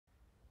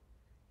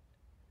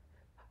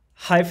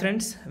Hi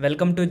friends,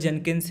 welcome to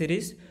Jenkins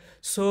series.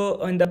 So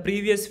in the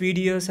previous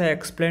videos I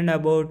explained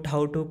about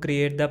how to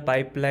create the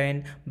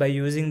pipeline by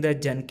using the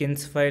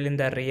Jenkins file in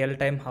the real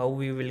time, how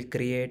we will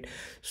create.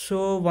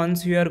 So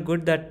once we are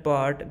good that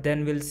part,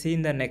 then we'll see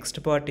in the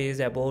next part is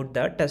about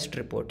the test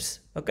reports.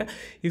 Okay,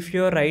 if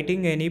you are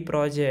writing any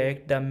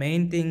project, the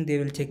main thing they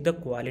will check the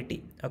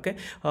quality. Okay,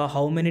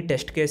 how many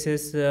test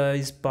cases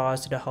is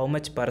passed, how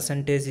much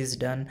percentage is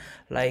done,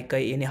 like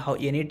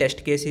any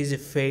test case is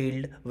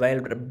failed while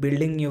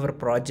building your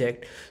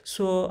project.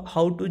 So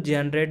how to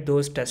generate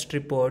those test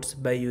reports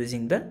by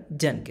using the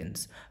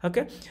Jenkins.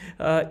 Okay,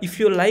 if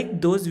you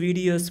like those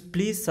videos,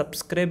 please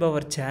subscribe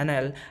our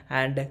channel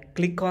and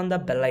click on the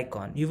bell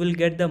icon. You will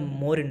get the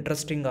more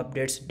interesting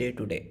updates day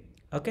to day.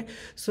 Okay,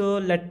 so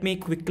let me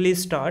quickly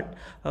start.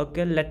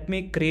 Okay, let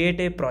me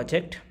create a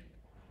project.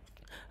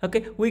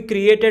 Okay, we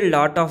created a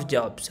lot of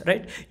jobs,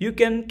 right? You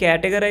can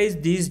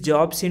categorize these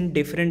jobs in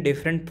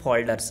different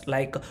folders,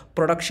 like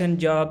production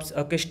jobs,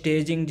 okay,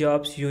 staging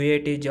jobs,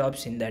 UAT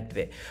jobs, in that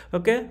way.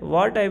 Okay,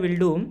 what I will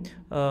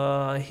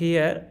do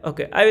here,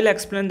 okay, I will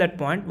explain that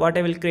point. What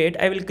I will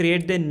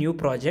create the new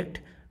project.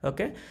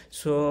 Okay,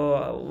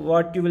 so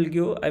what you will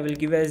give, I will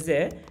give as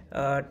a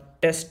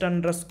test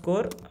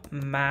underscore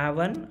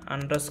maven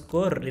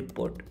underscore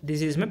report.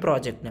 This is my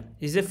project name.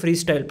 This is a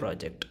freestyle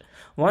project.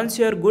 Once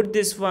you are good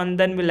this one,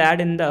 then we'll add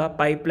in the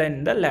pipeline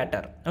in the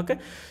later. Okay,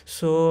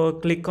 so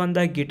click on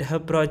the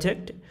GitHub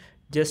project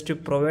just to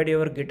provide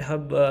your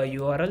GitHub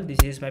URL. This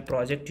is my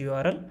project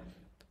URL.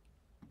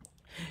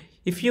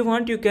 If you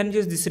want, you can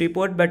use this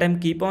report, but I'm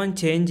keep on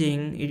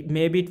changing it.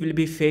 Maybe it will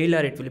be fail or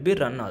it will be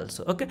run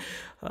also. Okay,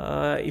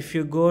 if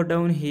you go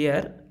down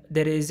here,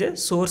 there is a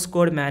source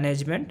code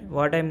management.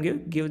 What I'm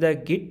give the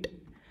git,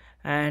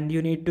 and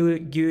you need to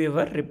give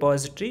your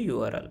repository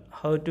URL.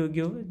 How to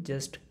give?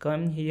 Just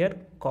come here,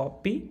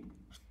 copy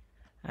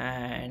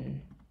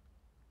and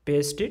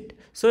paste it.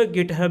 So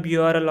GitHub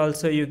URL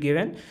also you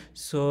given.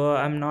 So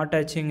I'm not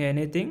touching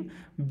anything.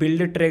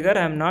 Build trigger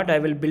I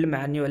will build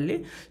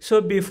manually.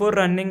 So before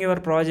running your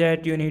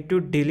project, you need to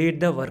delete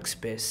the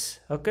workspace,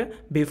 okay,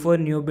 before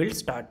new build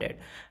started.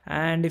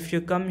 And if you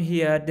come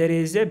here, there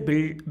is a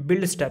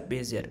build step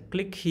is here.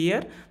 Click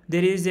here,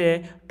 there is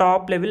a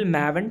top level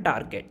maven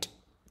target.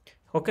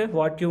 Okay,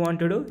 what you want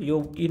to do,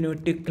 you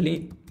need to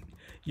clean,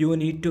 you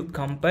need to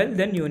compile,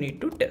 then you need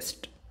to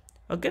test.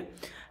 Okay,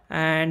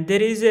 and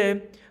there is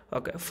a,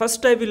 okay,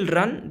 first I will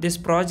run this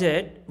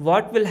project.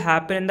 What will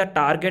happen in the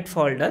target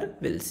folder,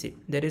 we'll see.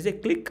 There is a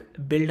click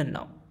build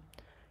now.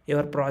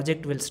 Your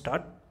project will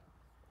start.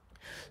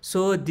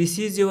 So this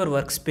is your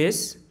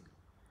workspace.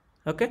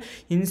 Okay,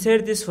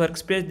 inside this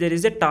workspace there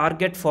is a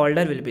target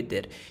folder will be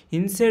there.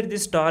 Inside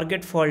this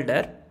target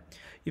folder,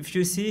 if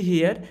you see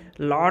here,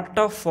 lot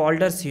of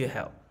folders you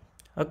have.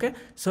 Okay,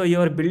 so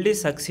your build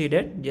is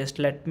succeeded. Just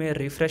let me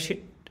refresh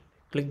it.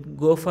 Click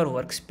go for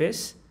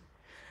workspace.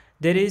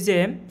 There is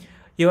a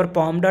your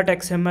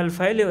pom.xml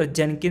file, your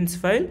Jenkins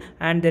file,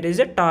 and there is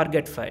a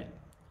target file.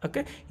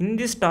 Okay, in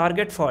this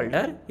target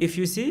folder, if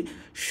you see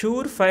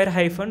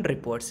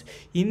surefire-reports,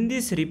 in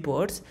these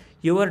reports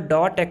your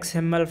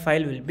 .xml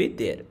file will be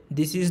there.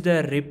 This is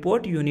the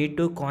report you need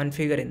to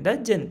configure in the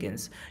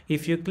Jenkins.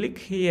 If you click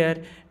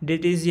here,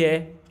 that is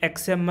a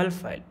XML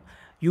file.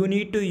 You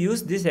need to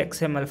use this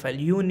XML file.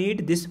 You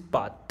need this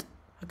path.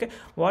 Okay,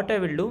 what I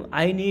will do,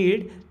 I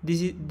need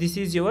this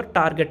is your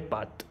target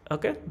path.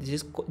 Okay, this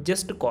is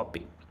just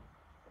copy.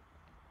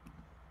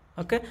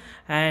 Okay,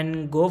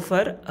 and go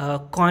for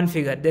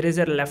configure. There is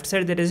a left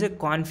side, there is a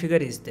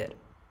configure is there.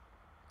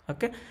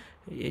 Okay,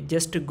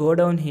 just go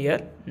down here,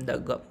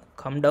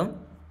 come down,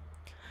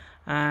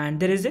 and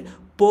there is a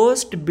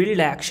post build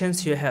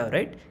actions you have,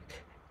 right?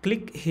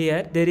 Click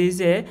here, there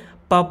is a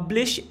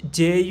publish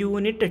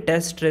JUnit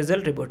test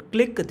result report.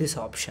 Click this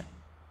option.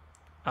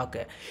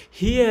 Okay,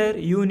 here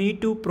you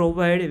need to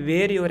provide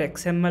where your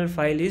XML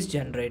file is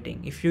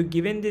generating. If you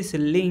given this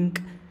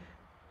link,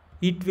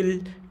 it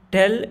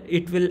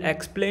will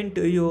explain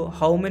to you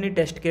how many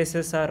test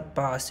cases are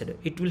passed.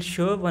 It will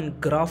show one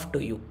graph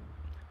to you.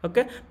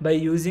 Okay, by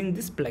using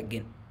this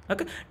plugin.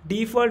 Okay,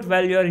 default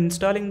while you are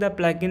installing the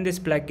plugin, this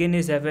plugin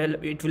is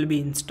available, it will be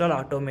installed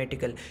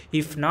automatically.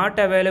 If not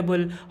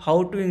available,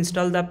 how to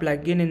install the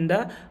plugin in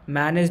the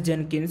manage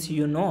Jenkins,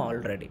 you know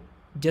already.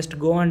 Just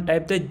go and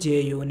type the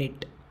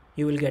JUnit,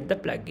 you will get the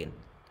plugin.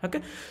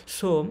 Okay,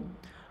 so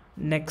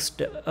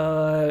next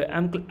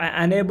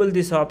I enable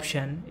this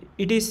option.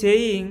 It is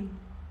saying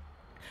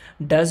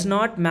does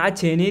not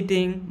match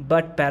anything,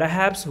 but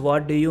perhaps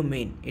what do you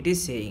mean, it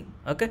is saying.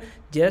 Okay,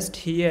 just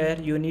here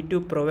you need to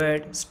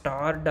provide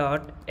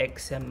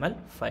star.xml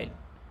file.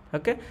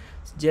 Okay,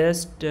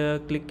 just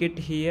click it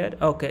here.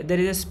 Okay, there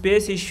is a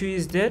space issue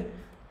is there,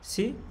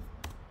 see.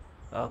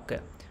 Okay,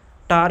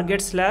 target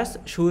 /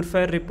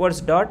 surefire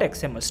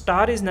reports.xml.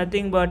 Star is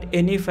nothing but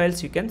any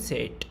files you can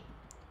say it.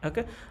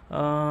 Okay,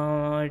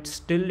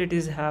 it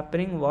is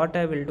happening. What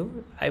I will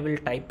do, I will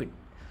type it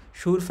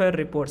surefire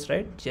reports,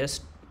 right?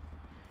 Just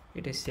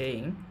it is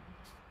saying,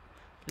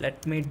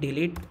 let me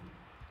delete,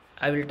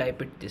 I will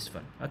type it this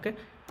one. Okay,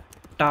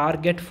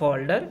 target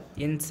folder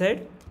inside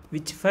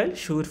which file,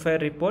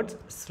 surefire reports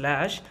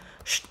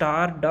 /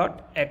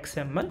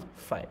 star.xml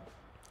file.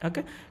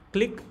 Okay,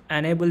 click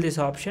enable this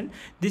option.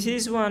 This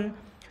is one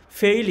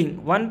failing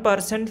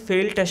 1%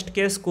 failed test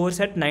case scores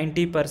at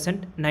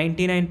 90%,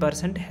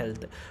 99%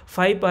 health,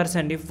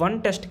 5%. If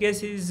one test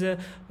case is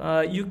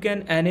you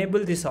can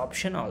enable this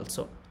option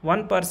also.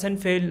 1%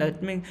 fail,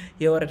 that means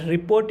your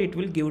report it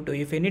will give to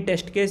you. If any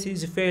test case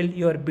is failed,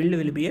 your build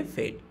will be a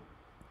fail.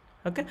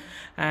 Okay,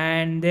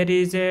 and there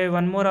is a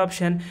one more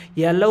option,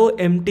 allow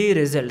empty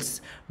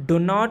results. Do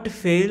not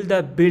fail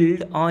the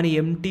build on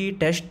empty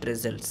test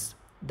results.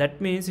 That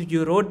means if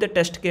you wrote the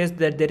test case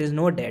that there is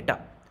no data.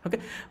 Okay,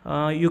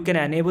 you can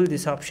enable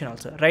this option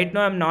also. Right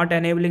now I'm not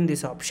enabling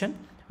this option.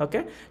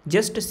 Okay,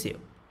 just save.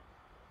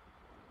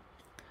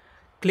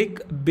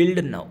 Click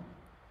build now.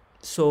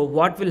 So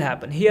what will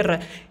happen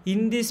here,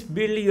 in this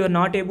build you are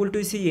not able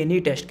to see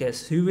any test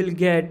case. You will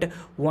get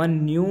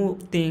one new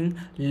thing,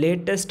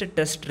 latest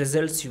test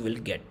results you will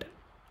get.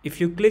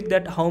 If you click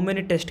that, how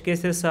many test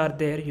cases are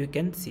there you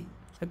can see.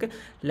 Okay,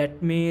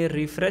 let me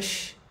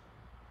refresh.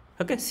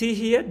 Okay, see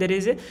here there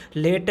is a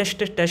latest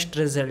test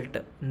result,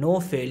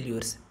 no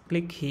failures.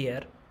 Click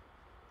here,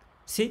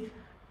 see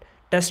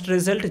test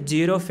result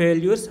 0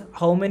 failures.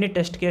 How many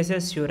test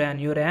cases you ran?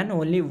 You ran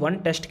only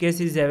one test case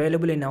is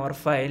available in our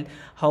file.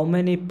 How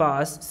many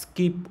pass,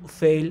 skip,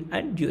 fail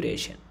and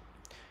duration?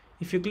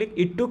 If you click,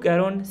 it took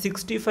around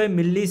 65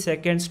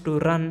 milliseconds to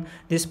run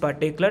this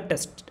particular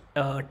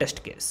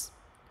test case.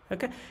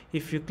 Okay,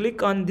 if you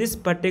click on this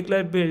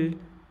particular build,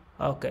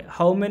 okay,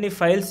 how many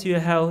files you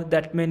have,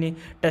 that many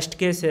test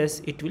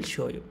cases it will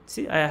show you.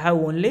 See, I have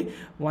only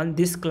one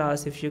this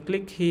class. If you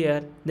click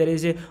here, there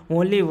is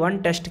only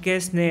one test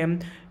case name,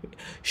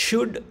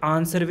 should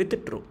answer with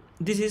true.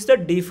 This is the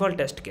default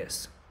test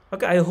case.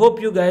 Okay, I hope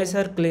you guys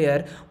are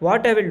clear.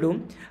 What I will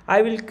do,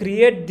 I will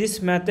create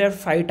this method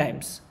 5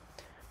 times,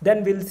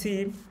 then we'll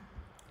see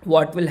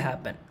what will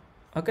happen.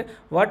 Okay,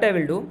 what I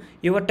will do,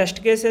 your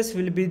test cases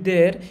will be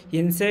there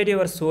inside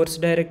your source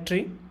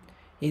directory,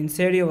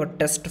 inside your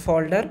test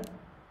folder.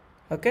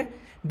 Okay,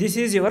 this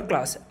is your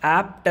class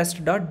app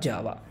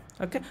test.java.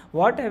 Okay,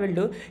 what I will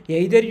do,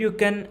 either you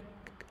can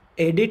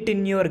edit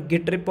in your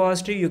git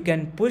repository, you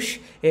can push,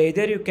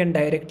 either you can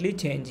directly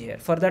change here.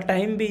 For the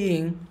time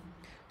being,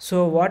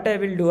 so what I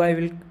will do, I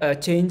will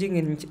changing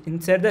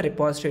inside the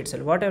repository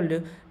itself. What I will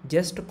do,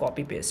 just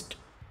copy paste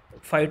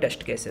 5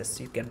 test cases.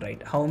 You can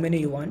write how many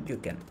you want, you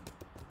can.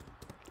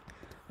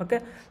 Okay,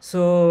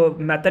 so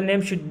method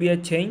name should be a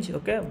change.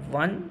 Okay,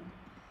 1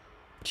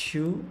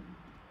 2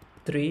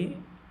 3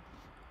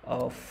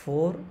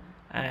 4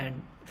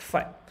 and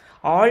 5.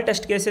 All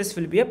test cases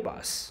will be a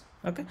pass.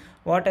 Okay,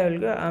 what I will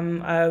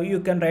go, you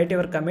can write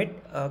your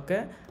commit.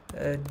 Okay,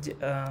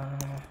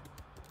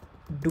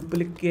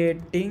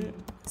 duplicating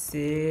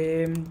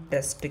same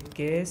test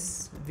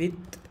case with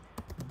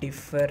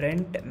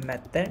different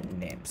method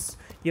names.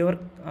 Your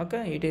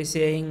okay, it is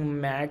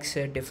saying max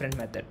a different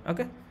method.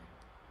 Okay,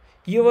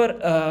 your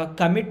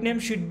commit name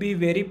should be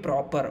very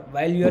proper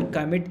while you are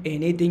commit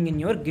anything in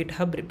your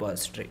GitHub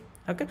repository.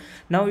 Okay,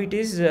 now it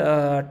is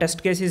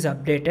test case is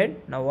updated.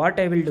 Now what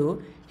I will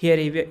do here,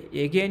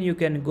 again you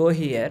can go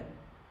here,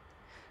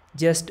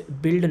 just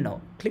build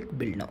now, click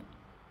build now.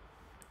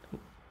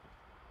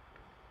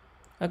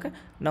 Okay,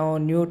 now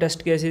new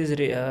test case is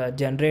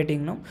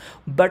generating now.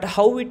 But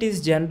how it is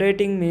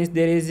generating means,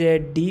 there is a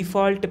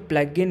default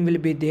plugin will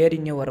be there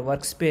in your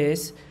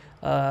workspace.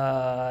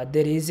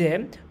 There is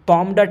a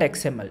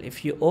pom.xml.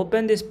 If you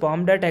open this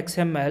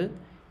pom.xml,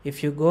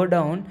 if you go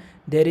down,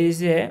 there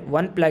is a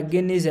one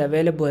plugin is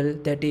available,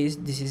 that is,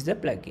 this is the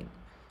plugin,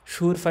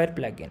 Surefire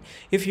plugin.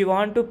 If you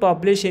want to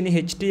publish any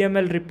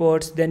HTML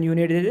reports, then you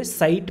need a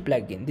site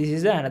plugin. This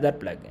is another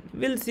plugin.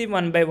 We'll see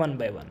one by one.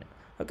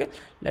 Okay,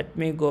 let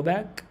me go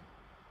back.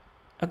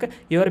 Okay,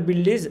 your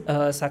build is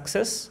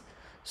success.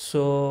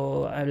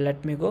 So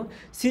let me go.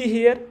 See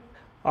here,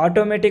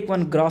 automatic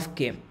one graph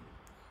came.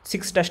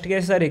 6 test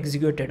cases are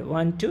executed,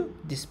 1 to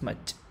this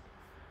much.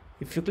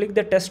 If you click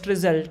the test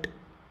result,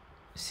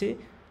 see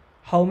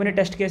how many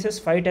test cases,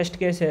 5 test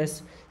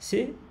cases.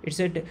 See, it's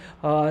at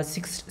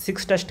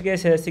 6 test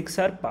cases, 6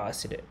 are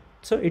passed.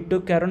 So it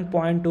took around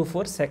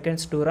 0.24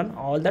 seconds to run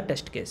all the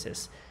test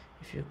cases.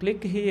 If you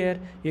click here,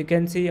 you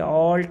can see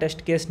all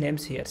test case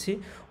names here.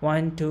 See,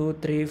 1 2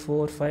 3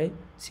 4 5.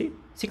 See,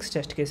 6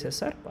 test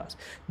cases are passed.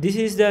 This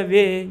is the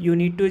way you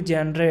need to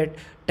generate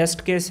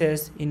test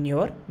cases in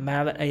your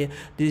Maven.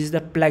 This is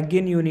the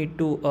plugin you need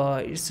to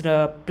it's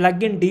the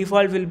plugin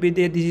default will be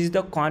there. This is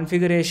the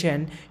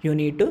configuration you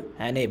need to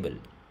enable.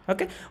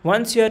 Okay,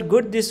 once you are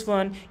good this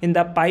one, in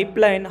the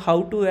pipeline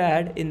how to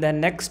add, in the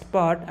next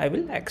part I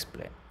will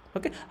explain.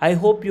 Okay, I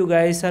hope you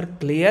guys are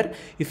clear.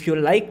 If you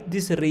like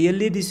this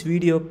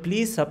video,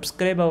 please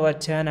subscribe our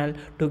channel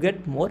to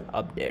get more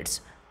updates.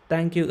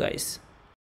 Thank you guys.